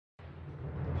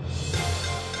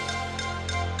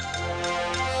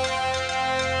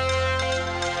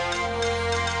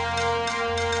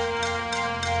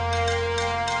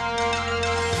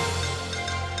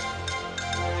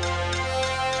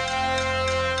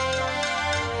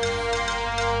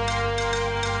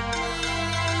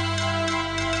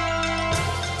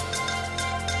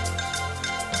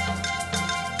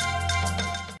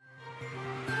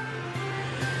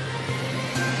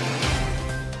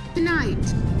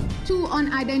Two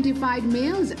unidentified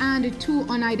males and two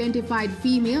unidentified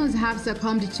females have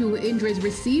succumbed to injuries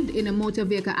received in a motor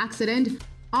vehicle accident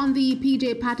on the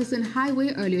P.J. Patterson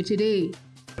Highway earlier today.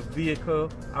 The vehicle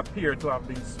appeared to have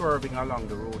been swerving along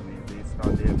the roadway based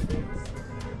on the evidence.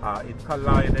 It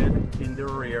collided in the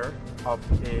rear of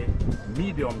a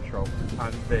medium truck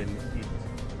and then it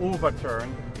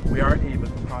overturned. We are able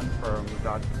to confirm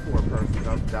that 4 persons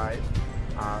have died.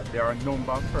 There are a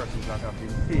number of persons that have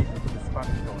been taken to the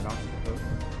Spanish Town Hospital,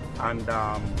 and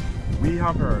we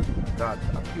have heard that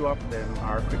a few of them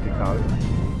are critical.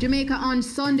 Jamaica on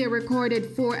Sunday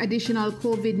recorded 4 additional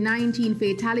COVID-19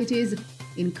 fatalities,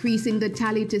 increasing the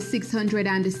tally to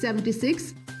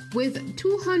 676, with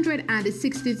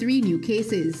 263 new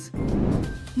cases.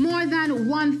 More than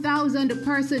 1,000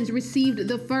 persons received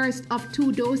the first of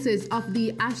 2 doses of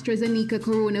the AstraZeneca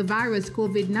coronavirus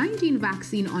COVID-19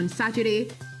 vaccine on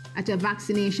Saturday at a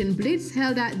vaccination blitz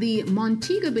held at the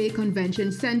Montego Bay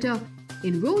Convention Center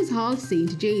in Rose Hall,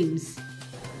 St. James.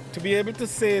 To be able to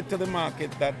say to the market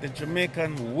that the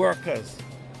Jamaican workers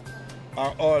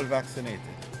are all vaccinated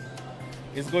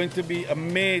is going to be a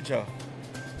major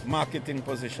marketing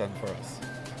position for us.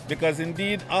 Because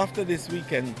indeed, after this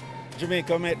weekend,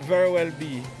 Jamaica might very well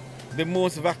be the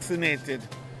most vaccinated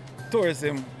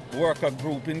tourism worker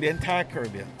group in the entire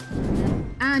Caribbean.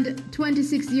 And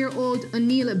 26-year-old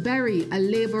O'Neill Berry, a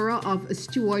laborer of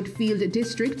Stewart Field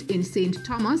District in St.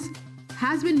 Thomas,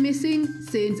 has been missing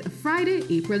since Friday,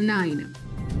 April 9.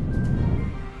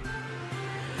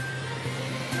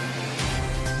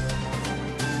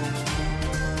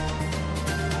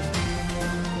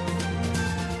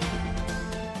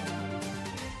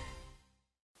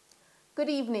 Good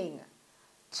evening.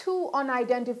 2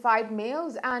 unidentified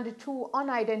males and 2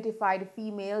 unidentified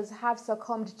females have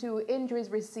succumbed to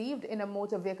injuries received in a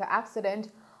motor vehicle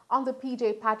accident on the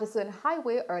P.J. Patterson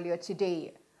Highway earlier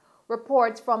today.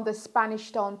 Reports from the Spanish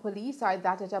Town Police are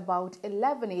that at about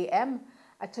 11 a.m.,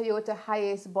 a Toyota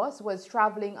Hiace bus was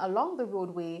traveling along the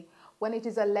roadway when it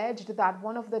is alleged that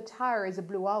one of the tires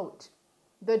blew out.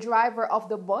 The driver of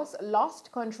the bus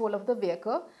lost control of the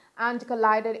vehicle and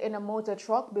collided in a motor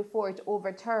truck before it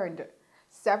overturned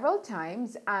several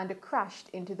times and crashed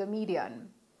into the median.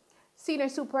 Senior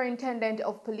Superintendent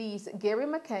of Police Gary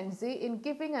McKenzie, in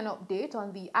giving an update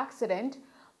on the accident,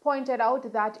 pointed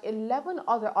out that 11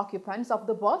 other occupants of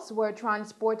the bus were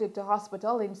transported to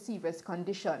hospital in serious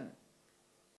condition.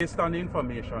 Based on the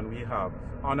information we have,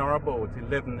 on or about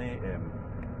 11 a.m.,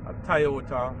 a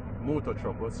Toyota motor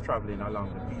truck was traveling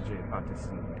along the P.J.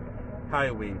 Patterson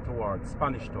Highway towards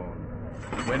Spanish Town.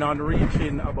 When on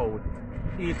reaching about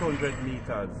 800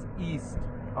 meters east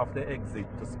of the exit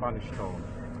to Spanish Town,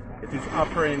 it is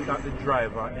apparent that the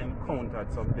driver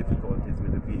encountered some difficulties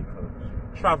with the vehicle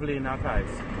traveling at high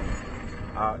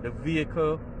speed. The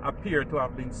vehicle appeared to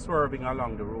have been swerving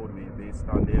along the roadway based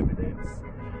on the evidence.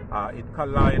 It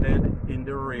collided in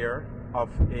the rear of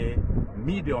a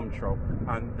medium truck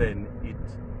and then it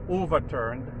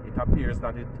overturned. It appears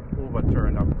that it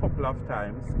overturned a couple of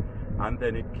times and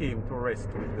then it came to rest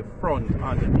with the front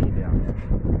on the median.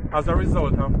 As a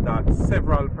result of that,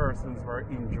 several persons were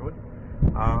injured.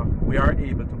 We are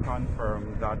able to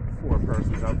confirm that 4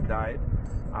 persons have died.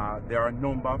 There are a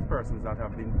number of persons that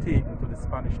have been taken to the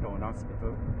Spanish Town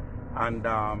Hospital, and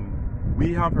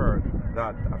we have heard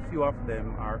that a few of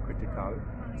them are critical,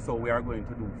 so we are going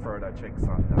to do further checks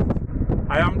on that.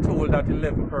 I am told that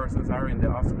 11 persons are in the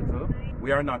hospital.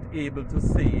 We are not able to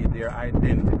say their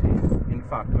identity. In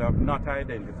fact, we have not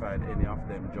identified any of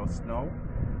them just now,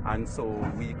 and so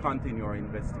we continue our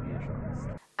investigations.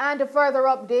 And further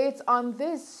updates on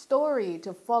this story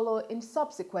to follow in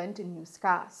subsequent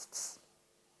newscasts.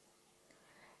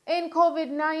 In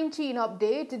COVID-19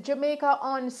 update, Jamaica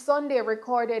on Sunday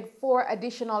recorded 4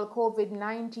 additional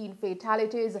COVID-19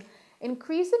 fatalities,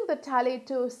 increasing the tally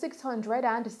to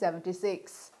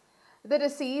 676. The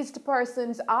deceased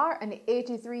persons are an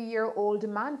 83-year-old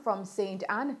man from St.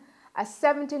 Anne, a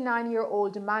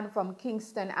 79-year-old man from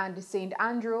Kingston and St.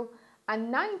 Andrew, a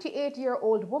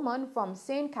 98-year-old woman from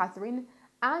St. Catherine,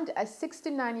 and a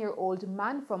 69-year-old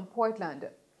man from Portland.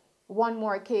 One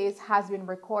more case has been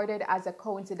recorded as a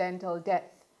coincidental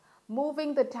death,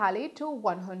 moving the tally to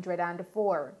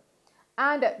 104.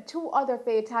 And 2 other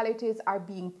fatalities are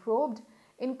being probed,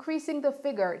 increasing the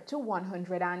figure to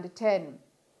 110.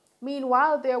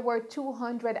 Meanwhile, there were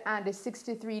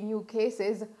 263 new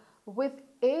cases with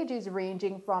ages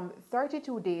ranging from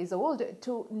 32 days old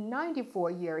to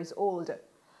 94 years old.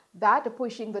 That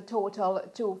pushing the total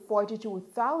to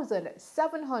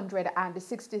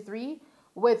 42,763,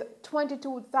 with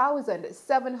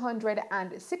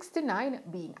 22,769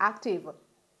 being active.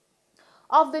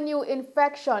 Of the new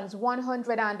infections,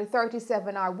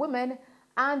 137 are women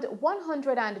and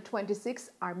 126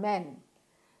 are men.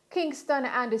 Kingston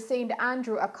and St.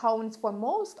 Andrew accounts for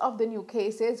most of the new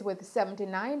cases with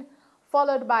 79,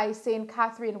 followed by St.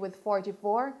 Catherine with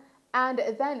 44, and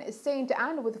then St.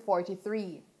 Anne with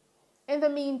 43. In the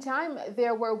meantime,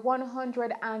 there were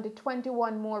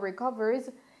 121 more recoveries,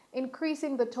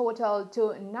 increasing the total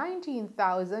to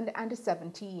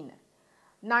 19,017.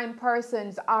 9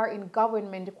 persons are in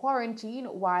government quarantine,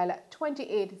 while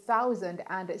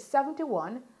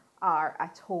 28,071 are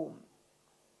at home.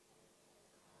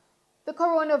 The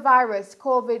coronavirus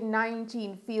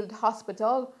COVID-19 field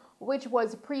hospital, which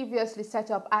was previously set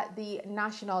up at the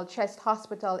National Chest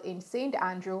Hospital in St.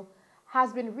 Andrew,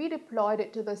 has been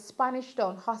redeployed to the Spanish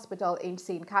Town Hospital in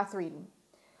St. Catherine.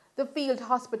 The field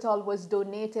hospital was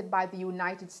donated by the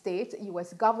United States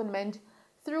U.S. government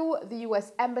through the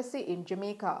U.S. Embassy in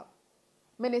Jamaica.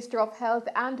 Minister of Health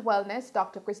and Wellness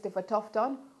Dr. Christopher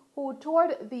Tufton, who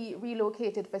toured the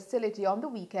relocated facility on the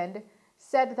weekend,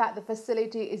 said that the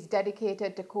facility is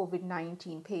dedicated to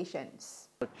COVID-19 patients.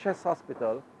 The Chest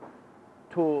Hospital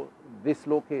to this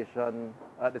location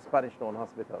at the Spanish Town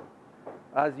Hospital.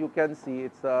 As you can see,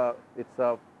 it's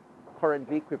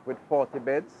currently equipped with 40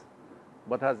 beds,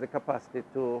 but has the capacity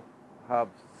to have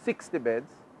 60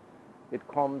 beds. It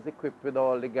comes equipped with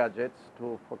all the gadgets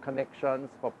for connections,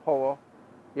 for power,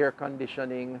 air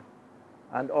conditioning,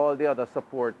 and all the other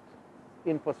support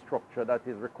infrastructure that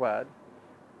is required.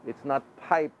 It's not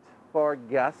piped for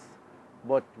gas,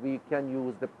 but we can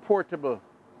use the portable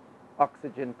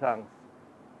oxygen tanks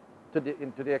to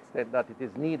the extent that it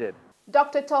is needed.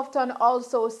 Dr. Tufton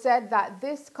also said that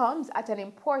this comes at an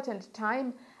important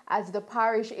time as the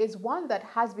parish is one that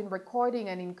has been recording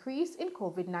an increase in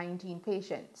COVID-19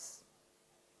 patients.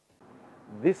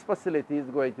 This facility is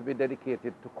going to be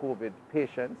dedicated to COVID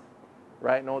patients.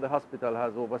 Right now the hospital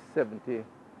has over 70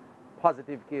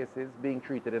 positive cases being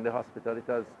treated in the hospital. It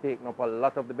has taken up a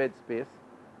lot of the bed space.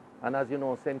 And as you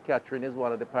know, St. Catherine is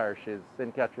one of the parishes,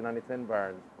 St. Catherine and its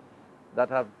environs, that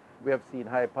we have seen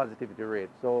high positivity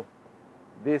rates. So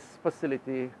this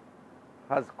facility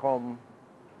has come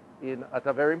in at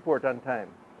a very important time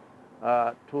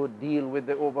to deal with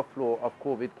the overflow of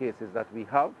COVID cases that we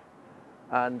have.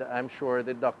 And I'm sure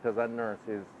the doctors and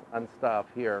nurses and staff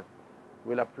here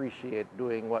will appreciate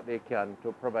doing what they can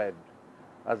to provide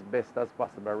as best as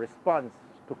possible response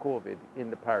to COVID in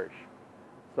the parish.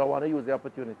 So I want to use the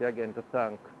opportunity again to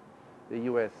thank the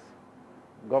U.S.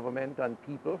 government and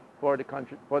people for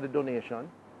the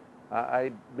donation.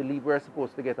 I believe we're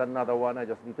supposed to get another one. I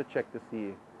just need to check to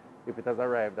see if it has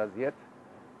arrived as yet.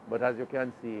 But as you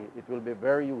can see, it will be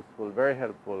very useful, very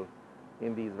helpful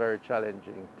in these very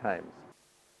challenging times.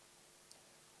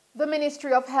 The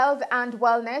Ministry of Health and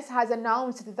Wellness has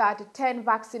announced that 10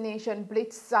 vaccination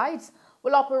blitz sites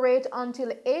will operate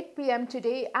until 8 p.m.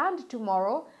 today and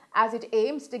tomorrow as it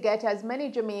aims to get as many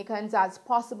Jamaicans as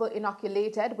possible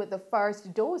inoculated with the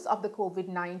first dose of the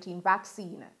COVID-19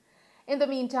 vaccine. In the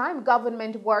meantime,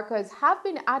 government workers have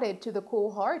been added to the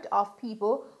cohort of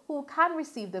people who can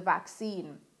receive the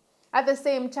vaccine. At the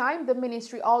same time, the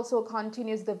ministry also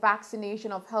continues the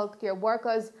vaccination of healthcare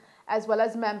workers as well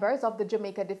as members of the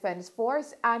Jamaica Defence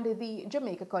Force and the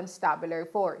Jamaica Constabulary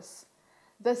Force.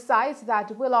 The sites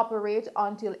that will operate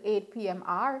until 8 p.m.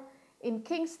 are in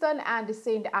Kingston and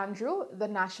St. Andrew, the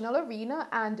National Arena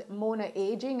and Mona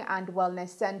Aging and Wellness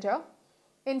Centre,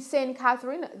 in St.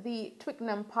 Catherine, the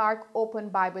Twickenham Park Open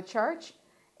Bible Church,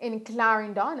 in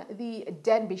Clarendon, the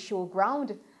Denby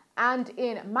Showground, and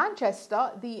in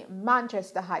Manchester, the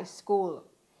Manchester High School.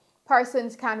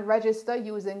 Persons can register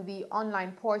using the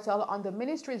online portal on the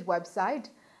ministry's website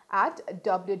at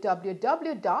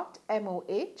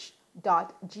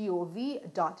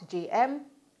www.moh.gov.jm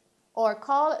or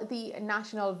call the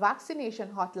National Vaccination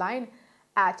Hotline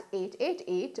at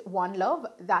 888-1LOVE,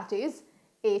 that is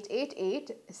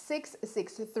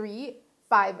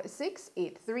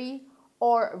 888-663-5683,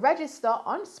 or register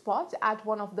on spot at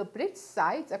one of the blitz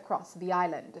sites across the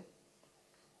island.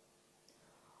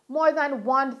 More than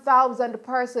 1,000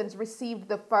 persons received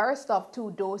the first of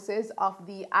 2 doses of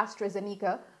the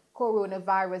AstraZeneca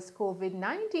coronavirus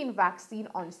COVID-19 vaccine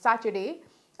on Saturday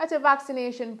at a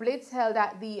vaccination blitz held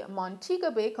at the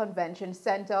Montego Bay Convention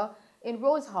Center in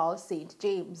Rose Hall, St.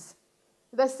 James.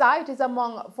 The site is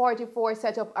among 44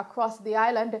 set up across the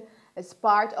island as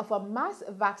part of a mass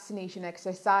vaccination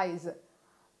exercise.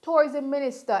 Tourism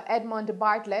Minister Edmund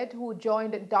Bartlett, who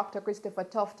joined Dr. Christopher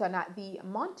Tufton at the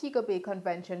Montego Bay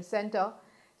Convention Center,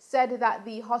 said that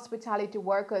the hospitality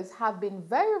workers have been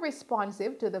very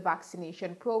responsive to the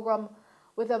vaccination program,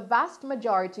 with a vast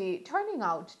majority turning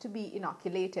out to be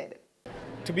inoculated.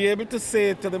 To be able to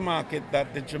say to the market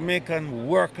that the Jamaican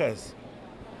workers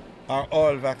are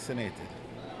all vaccinated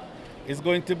is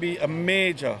going to be a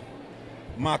major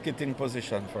marketing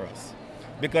position for us.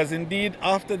 Because indeed,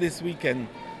 after this weekend,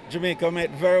 Jamaica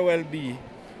might very well be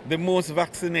the most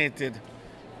vaccinated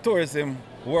tourism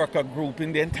worker group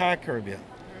in the entire Caribbean.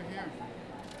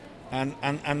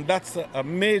 And that's a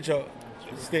major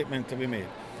statement to be made.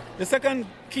 The second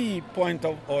key point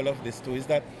of all of this too is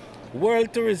that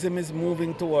world tourism is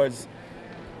moving towards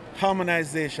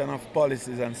harmonization of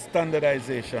policies and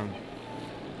standardization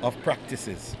of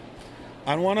practices.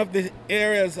 And one of the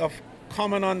areas of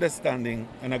common understanding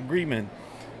and agreement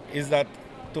is that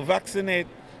to vaccinate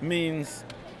means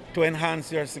to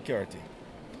enhance your security.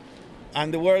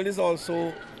 And the world is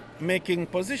also making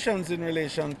positions in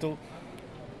relation to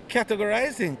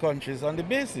categorizing countries on the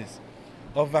basis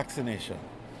of vaccination.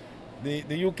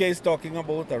 The UK is talking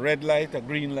about a red light, a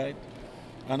green light,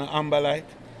 and an amber light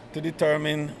to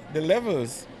determine the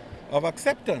levels of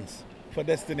acceptance for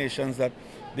destinations that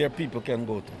their people can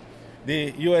go to.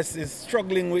 The US is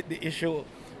struggling with the issue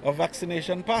of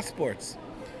vaccination passports.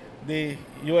 The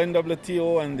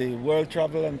UNWTO and the World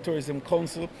Travel and Tourism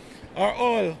Council are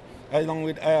all, along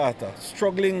with IATA,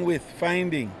 struggling with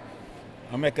finding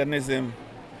a mechanism,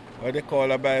 what they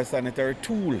call a biosanitary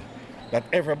tool, that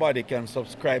everybody can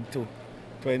subscribe to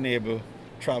enable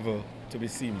travel to be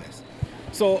seamless.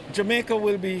 So Jamaica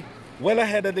will be well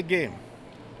ahead of the game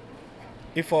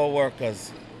if our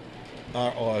workers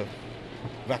are all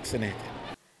vaccinated.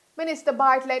 Minister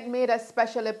Bartlett made a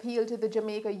special appeal to the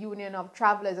Jamaica Union of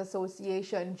Travelers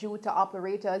Association JUTA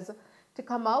operators to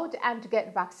come out and to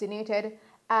get vaccinated,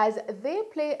 as they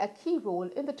play a key role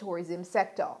in the tourism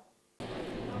sector.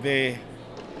 The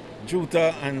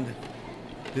JUTA and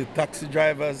the taxi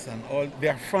drivers and all, they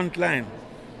are frontline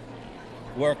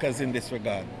workers in this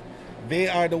regard. They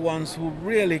are the ones who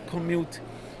really commute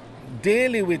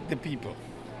daily with the people,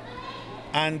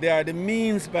 and they are the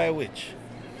means by which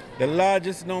the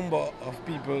largest number of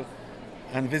people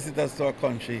and visitors to our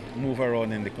country move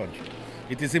around in the country.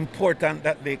 It is important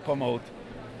that they come out,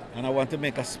 and I want to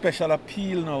make a special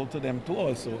appeal now to them to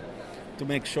also to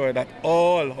make sure that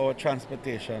all our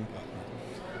transportation partners.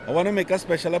 I want to make a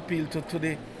special appeal to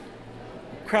the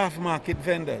craft market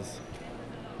vendors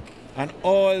and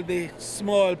all the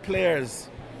small players,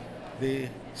 the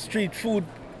street food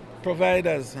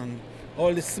providers and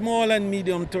all the small and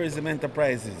medium tourism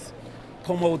enterprises.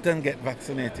 Come out and get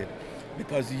vaccinated,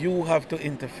 because you have to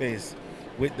interface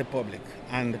with the public.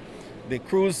 And the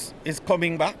cruise is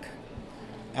coming back,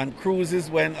 and cruise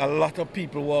is when a lot of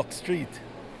people walk street.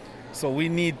 So we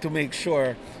need to make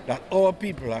sure that our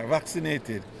people are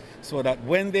vaccinated so that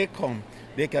when they come,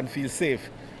 they can feel safe,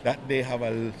 that they have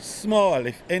a small,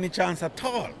 if any chance at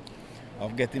all,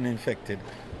 of getting infected,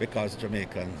 because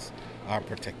Jamaicans are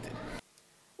protected.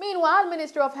 Meanwhile,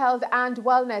 Minister of Health and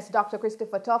Wellness Dr.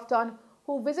 Christopher Tufton,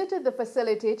 who visited the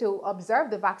facility to observe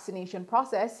the vaccination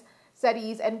process, said he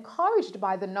is encouraged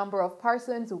by the number of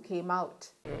persons who came out.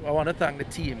 I want to thank the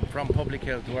team from Public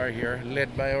Health who are here,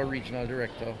 led by our Regional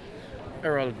Director,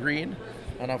 Errol Green,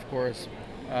 and of course,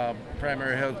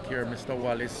 Primary Health Care, Mr.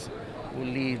 Wallace, who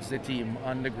leads the team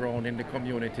on the ground in the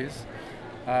communities.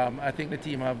 I think the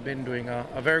team have been doing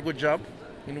a very good job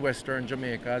in Western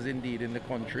Jamaica, as indeed in the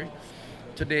country.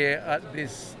 Today at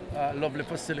this lovely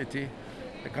facility,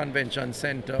 the convention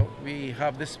center, we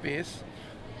have the space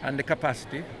and the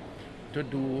capacity to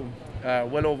do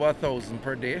well over 1,000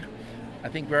 per day. I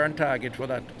think we're on target for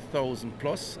that 1,000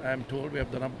 plus. I'm told we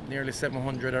have done up nearly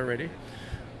 700 already.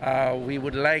 We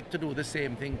would like to do the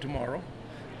same thing tomorrow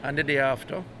and the day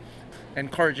after,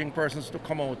 encouraging persons to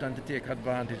come out and to take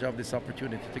advantage of this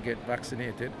opportunity to get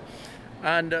vaccinated.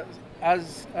 And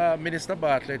as Minister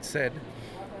Bartlett said,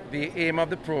 the aim of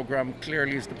the program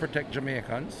clearly is to protect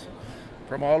Jamaicans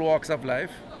from all walks of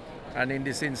life, and in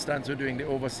this instance we're doing the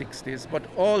over 60s, but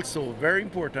also, very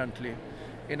importantly,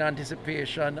 in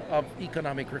anticipation of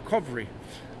economic recovery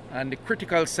and the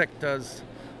critical sectors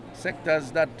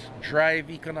that drive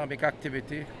economic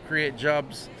activity, create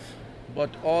jobs, but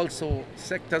also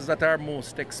sectors that are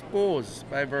most exposed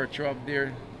by virtue of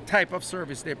their type of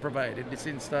service they provide. In this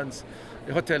instance,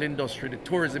 the hotel industry, the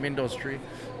tourism industry,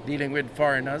 dealing with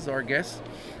foreigners or guests.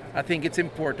 I think it's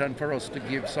important for us to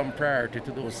give some priority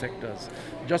to those sectors.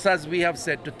 Just as we have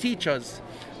said to teachers,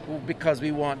 because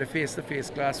we want the face-to-face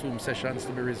classroom sessions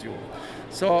to be resumed.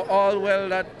 So all well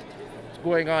that's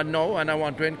going on now, and I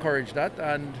want to encourage that,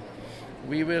 and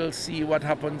we will see what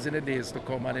happens in the days to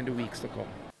come and in the weeks to come.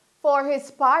 For his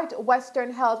part,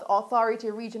 Western Health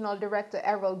Authority Regional Director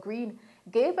Errol Green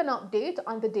gave an update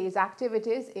on the day's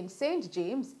activities in St.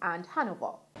 James and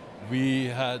Hanover. We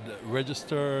had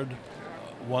registered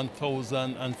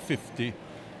 1,050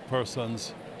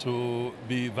 persons to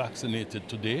be vaccinated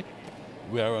today.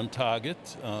 We are on target.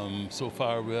 So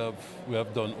far we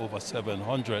have done over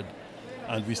 700,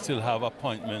 and we still have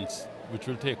appointments which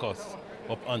will take us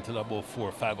up until about 4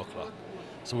 or 5 o'clock.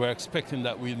 So we're expecting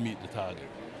that we'll meet the target.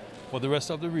 For the rest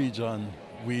of the region,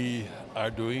 we are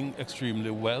doing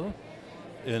extremely well.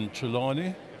 In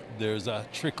Trelawney, there's a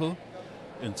trickle.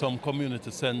 In some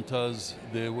community centers,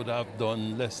 they would have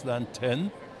done less than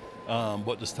 10,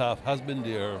 but the staff has been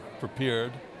there,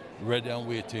 prepared, ready and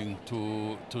waiting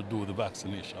to do the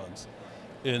vaccinations.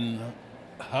 In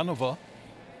Hanover,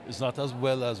 it's not as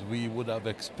well as we would have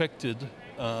expected.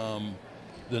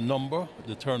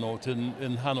 The turnout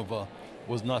in Hanover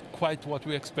was not quite what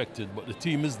we expected, but the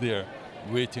team is there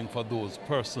waiting for those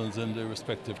persons in their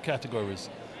respective categories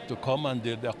to come, and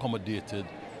they'll be accommodated.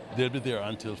 They'll be there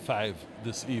until 5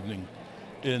 this evening.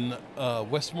 In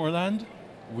Westmoreland,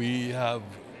 we have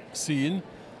seen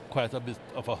quite a bit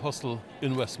of a hustle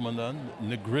in Westmoreland.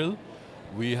 Negril,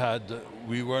 we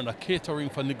were in a catering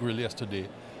for Negril yesterday,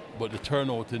 but the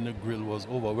turnout in Negril was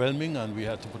overwhelming, and we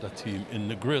had to put a team in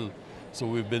Negril. So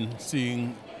we've been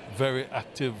seeing very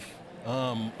active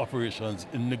operations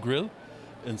in Negril,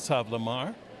 in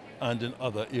Savlamar, and in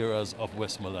other areas of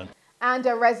Westmoreland. And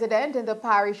a resident in the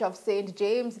parish of St.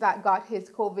 James that got his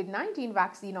COVID-19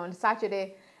 vaccine on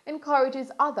Saturday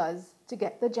encourages others to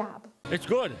get the jab. It's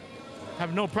good.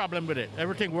 Have no problem with it.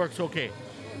 Everything works okay.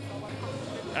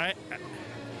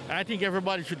 I think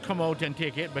everybody should come out and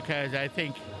take it, because I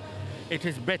think it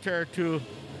is better to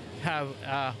have,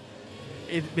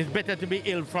 it's better to be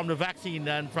ill from the vaccine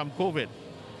than from COVID.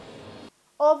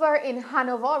 Over in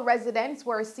Hanover, residents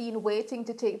were seen waiting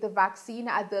to take the vaccine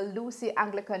at the Lucy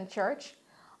Anglican Church.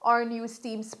 Our news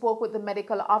team spoke with the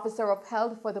medical officer of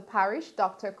health for the parish,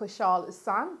 Dr. Kushal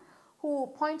Sang,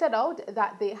 who pointed out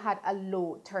that they had a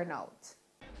low turnout.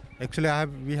 Actually,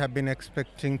 we have been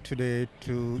expecting today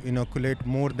to inoculate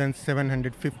more than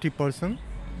 750 persons.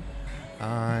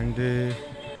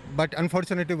 But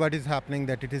unfortunately, what is happening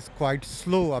that it is quite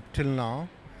slow up till now.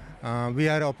 We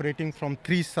are operating from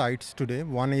 3 sites today.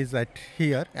 One is at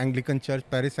here, Anglican Church,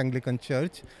 Paris Anglican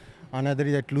Church. Another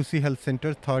is at Lucy Health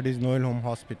Center. Third is Noel Home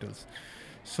Hospitals.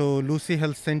 So Lucy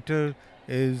Health Center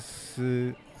is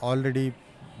already,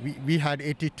 we had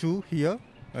 82 here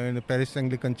in the Paris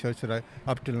Anglican Church right,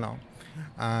 up till now.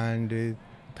 And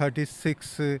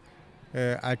 36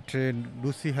 at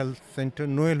Lucy Health Center.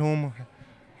 Noel Home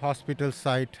Hospital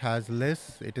site has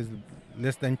less. It is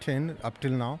less than 10 up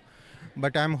till now.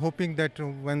 But I'm hoping that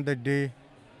when the day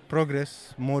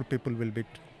progress, more people will be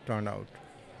turned out.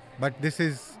 But this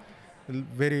is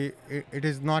it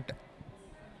is not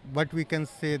what we can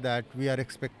say that we are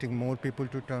expecting more people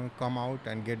to come out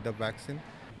and get the vaccine.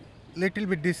 Little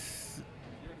bit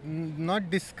not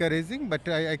discouraging, but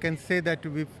I can say that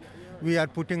we are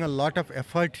putting a lot of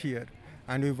effort here,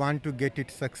 and we want to get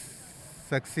it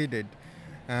succeeded.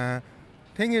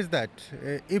 Thing is that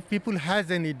if people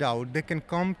has any doubt, they can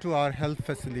come to our health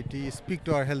facility, speak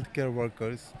to our healthcare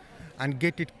workers, and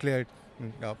get it cleared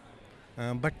up.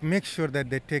 But make sure that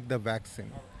they take the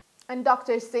vaccine. And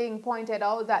Dr. Singh pointed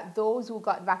out that those who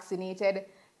got vaccinated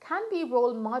can be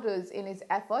role models in his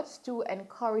efforts to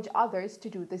encourage others to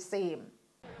do the same.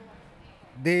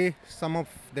 Some of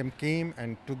them came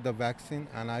and took the vaccine,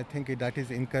 and I think that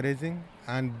is encouraging.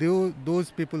 And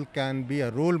those people can be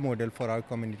a role model for our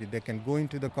community. They can go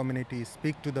into the community,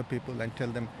 speak to the people, and tell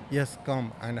them, yes,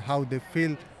 come, and how they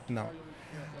feel now.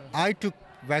 I took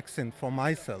vaccine for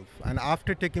myself, and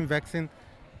after taking vaccine,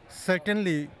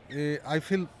 certainly I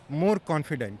feel more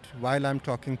confident while I'm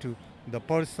talking to the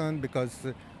person, because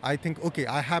I think, okay,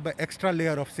 I have an extra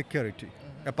layer of security,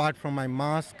 apart from my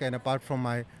mask and apart from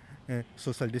my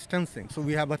social distancing. So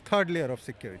we have a third layer of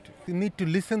security. You need to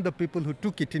listen to the people who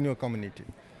took it in your community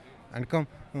and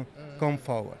come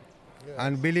forward. Yes.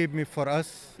 And believe me, for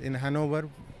us in Hanover,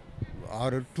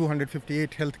 our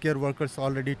 258 healthcare workers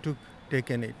already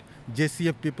taken it.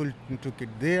 JCF people took it.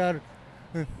 They are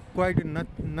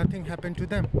nothing happened to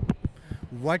them.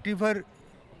 Whatever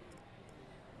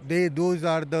those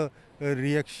are the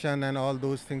reaction and all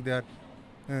those things they are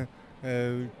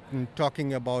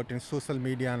talking about in social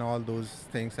media and all those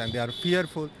things, and they are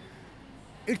fearful.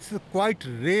 It's quite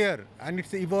rare, and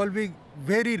it's evolving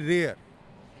very rare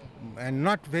and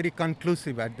not very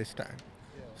conclusive at this time.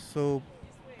 So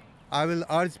I will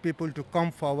urge people to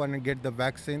come forward and get the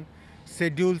vaccine.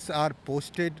 Schedules are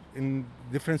posted in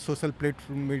different social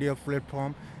media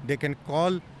platforms. They can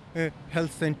call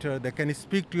health center. They can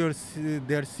speak to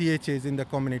their CHAs in the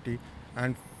community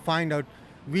and find out.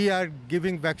 We are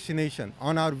giving vaccination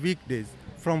on our weekdays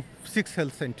from 6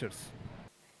 health centers.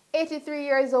 83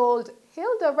 years old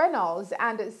Hilda Reynolds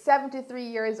and 73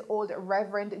 years old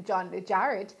Reverend John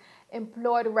Jarrett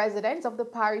implored residents of the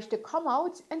parish to come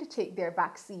out and take their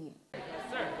vaccine.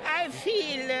 I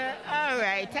feel all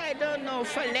right. I don't know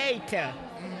for later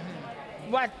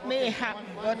what may happen,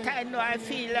 but I know I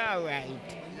feel all right.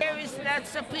 There is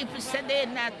lots of people say they're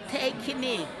not taking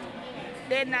it.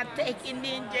 They're not taking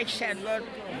the injection, but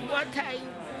what I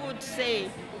would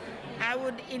say, I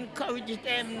would encourage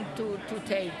them to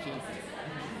take it,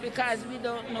 because we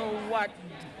don't know what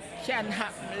can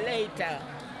happen later.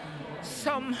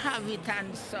 Some have it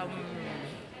and some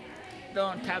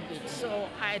don't have it. So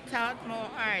I thought more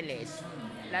or less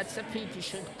lots of people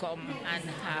should come and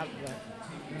have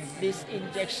this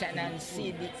injection and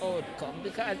see the outcome,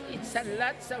 because it's a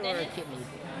lots of work in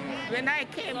it. When I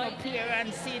came up here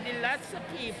and see the lots of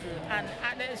people and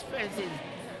other expresses,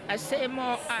 I say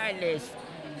more or less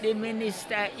the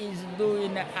minister is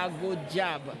doing a good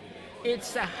job.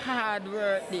 It's a hard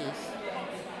work, this.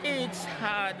 It's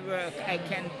hard work, I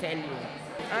can tell you.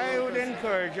 I would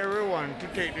encourage everyone to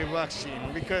take the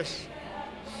vaccine, because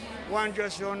one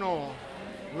just don't know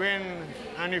when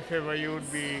and if ever you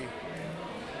would be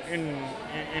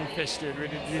infested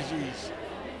with the disease.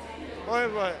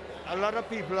 However, a lot of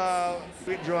people are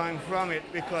withdrawing from it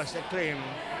because they claim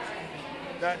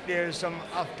that there is some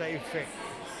after effect,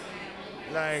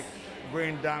 like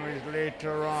brain damage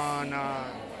later on,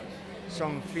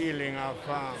 some feeling of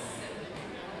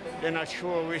they're not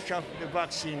sure which of the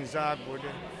vaccines are good.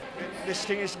 This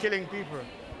thing is killing people.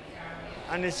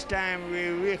 And it's time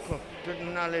we wake up to the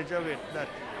knowledge of it, that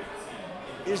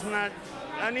it's not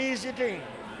an easy thing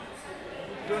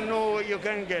to know you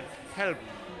can get help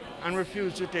and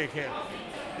refuse to take help.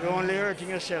 You're only hurting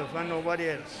yourself and nobody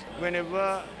else.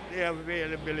 Whenever the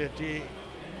availability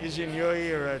is in your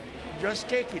area, just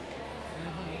take it.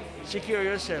 Secure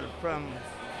yourself from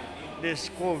this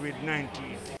COVID-19.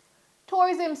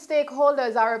 Tourism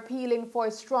stakeholders are appealing for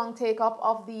strong take-up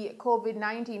of the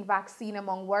COVID-19 vaccine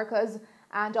among workers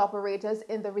and operators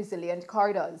in the resilient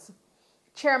corridors.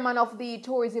 Chairman of the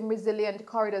Tourism Resilient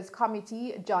Corridors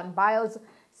Committee, John Biles,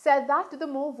 said that the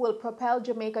move will propel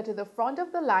Jamaica to the front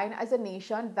of the line as a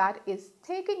nation that is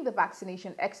taking the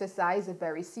vaccination exercise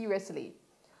very seriously.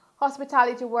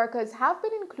 Hospitality workers have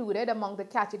been included among the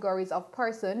categories of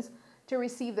persons to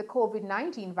receive the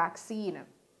COVID-19 vaccine.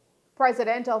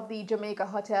 President of the Jamaica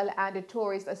Hotel and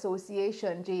Tourist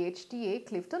Association, JHTA,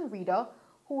 Clifton Reeder,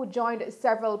 who joined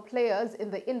several players in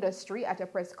the industry at a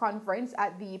press conference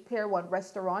at the Pier 1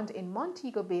 restaurant in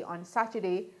Montego Bay on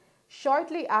Saturday,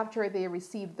 shortly after they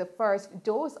received the first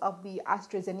dose of the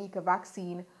AstraZeneca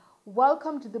vaccine,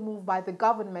 welcomed the move by the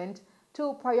government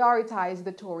to prioritize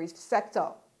the tourist sector.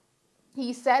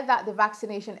 He said that the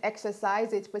vaccination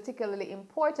exercise is particularly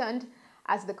important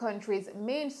as the country's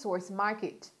main source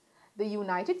market. The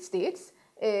United States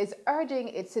is urging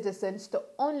its citizens to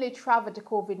only travel to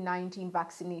COVID-19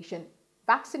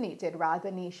 vaccinated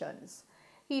nations.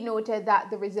 He noted that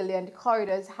the resilient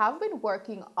corridors have been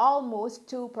working almost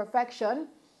to perfection,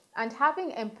 and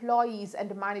having employees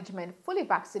and management fully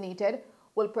vaccinated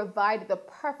will provide the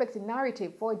perfect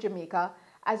narrative for Jamaica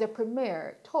as a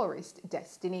premier tourist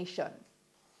destination.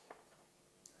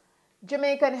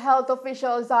 Jamaican health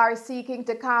officials are seeking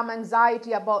to calm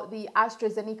anxiety about the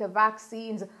AstraZeneca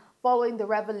vaccines following the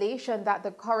revelation that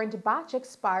the current batch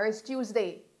expires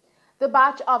Tuesday. The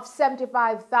batch of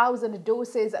 75,000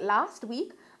 doses last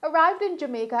week arrived in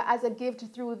Jamaica as a gift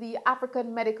through the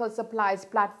African Medical Supplies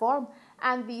platform,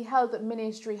 and the Health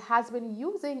Ministry has been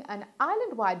using an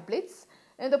island-wide blitz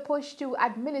in the push to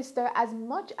administer as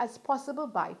much as possible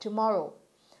by tomorrow.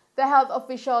 The health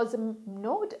officials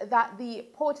note that the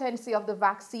potency of the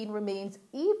vaccine remains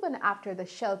even after the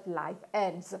shelf life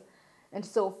ends. And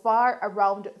so far,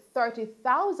 around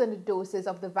 30,000 doses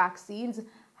of the vaccines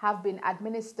have been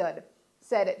administered,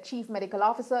 said Chief Medical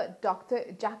Officer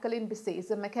Dr. Jacqueline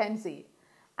Bisesa McKenzie.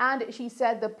 And she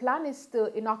said the plan is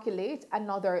to inoculate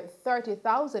another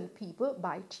 30,000 people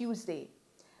by Tuesday.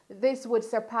 This would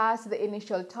surpass the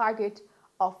initial target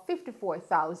of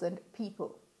 54,000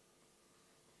 people.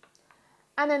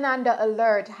 An Ananda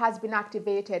alert has been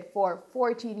activated for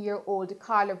 14-year-old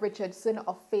Carla Richardson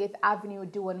of Faith Avenue,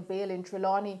 Duane Vale in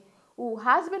Trelawney, who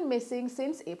has been missing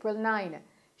since April 9.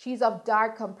 She's of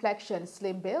dark complexion,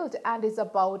 slim build, and is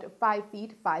about 5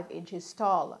 feet 5 inches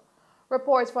tall.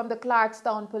 Reports from the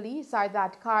Clarkstown police are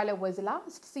that Carla was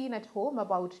last seen at home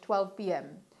about 12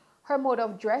 p.m. Her mode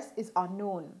of dress is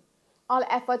unknown. All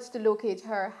efforts to locate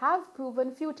her have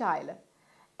proven futile.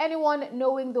 Anyone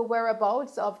knowing the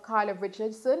whereabouts of Carla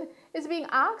Richardson is being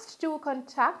asked to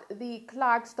contact the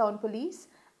Clarkstown Police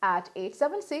at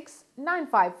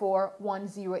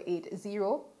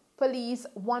 876-954-1080, Police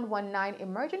 119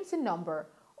 emergency number,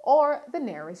 or the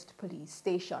nearest police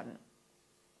station.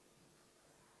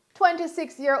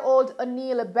 26-year-old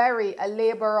O'Neill Berry, a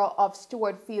laborer of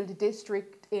Stewartfield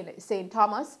District in St.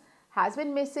 Thomas, has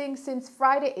been missing since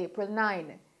Friday, April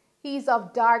 9. He is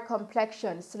of dark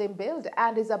complexion, slim build,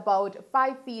 and is about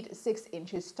 5 feet 6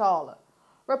 inches tall.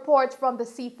 Reports from the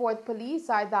Seaforth Police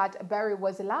are that Berry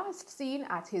was last seen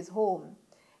at his home.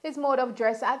 His mode of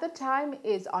dress at the time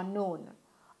is unknown.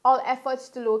 All efforts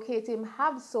to locate him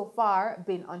have so far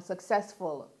been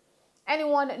unsuccessful.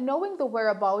 Anyone knowing the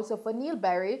whereabouts of O'Neill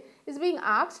Berry is being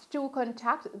asked to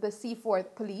contact the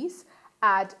Seaforth Police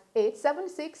at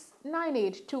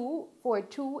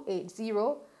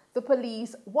 876-982-4280, the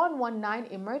Police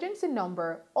 119 emergency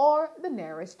number, or the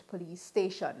nearest police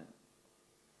station.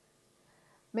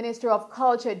 Minister of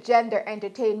Culture, Gender,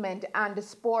 Entertainment and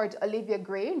Sport Olivia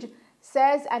Grange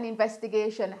says an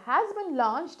investigation has been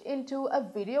launched into a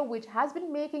video which has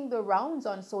been making the rounds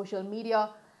on social media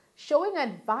showing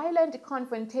a violent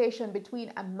confrontation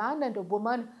between a man and a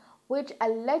woman which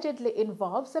allegedly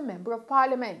involves a member of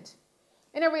parliament.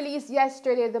 In a release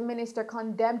yesterday, the minister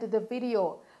condemned the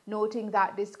video, noting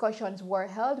that discussions were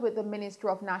held with the Minister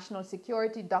of National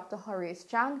Security, Dr. Horace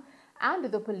Chang, and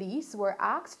the police were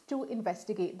asked to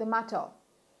investigate the matter.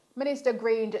 Minister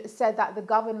Grange said that the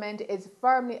government is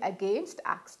firmly against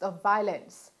acts of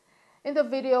violence. In the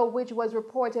video, which was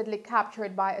reportedly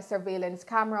captured by a surveillance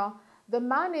camera, the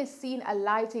man is seen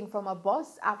alighting from a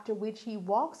bus, after which he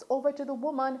walks over to the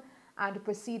woman and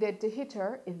proceeded to hit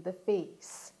her in the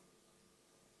face.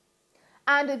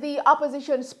 And the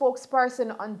opposition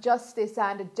spokesperson on Justice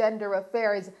and Gender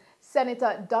Affairs,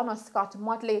 Senator Donna Scott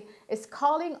Motley, is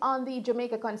calling on the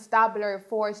Jamaica Constabulary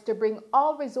Force to bring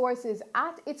all resources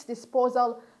at its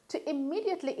disposal to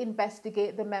immediately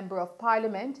investigate the Member of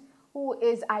Parliament, who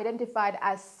is identified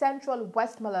as Central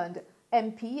Westmoreland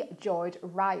MP George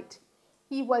Wright.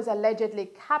 He was allegedly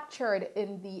captured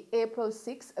in the April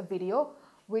 6 video,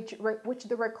 which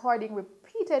the recording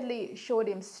repeatedly showed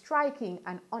him striking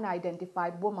an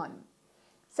unidentified woman.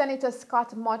 Senator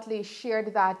Scott Motley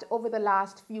shared that over the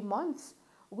last few months,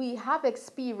 we have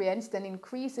experienced an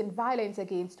increase in violence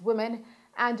against women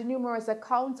and numerous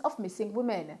accounts of missing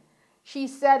women. She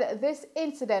said this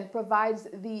incident provides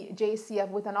the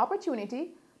JCF with an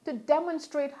opportunity to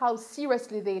demonstrate how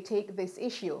seriously they take this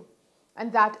issue,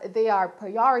 and that they are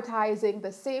prioritizing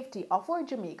the safety of our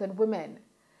Jamaican women.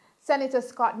 Senator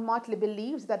Scott Motley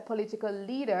believes that political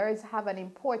leaders have an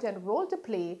important role to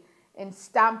play in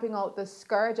stamping out the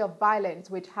scourge of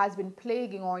violence which has been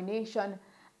plaguing our nation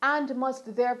and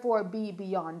must therefore be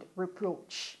beyond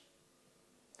reproach.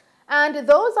 And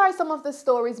those are some of the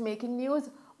stories making news.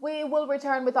 We will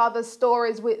return with other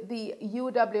stories with the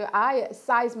UWI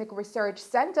Seismic Research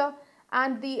Center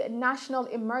and the National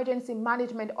Emergency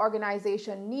Management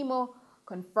Organization, NEMO,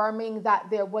 confirming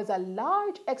that there was a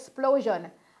large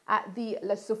explosion at the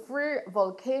Le Soufriere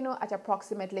volcano at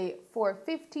approximately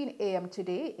 4:15 a.m.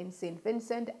 today in St.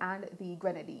 Vincent and the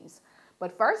Grenadines.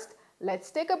 But first,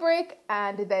 let's take a break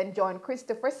and then join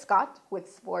Christopher Scott with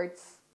sports.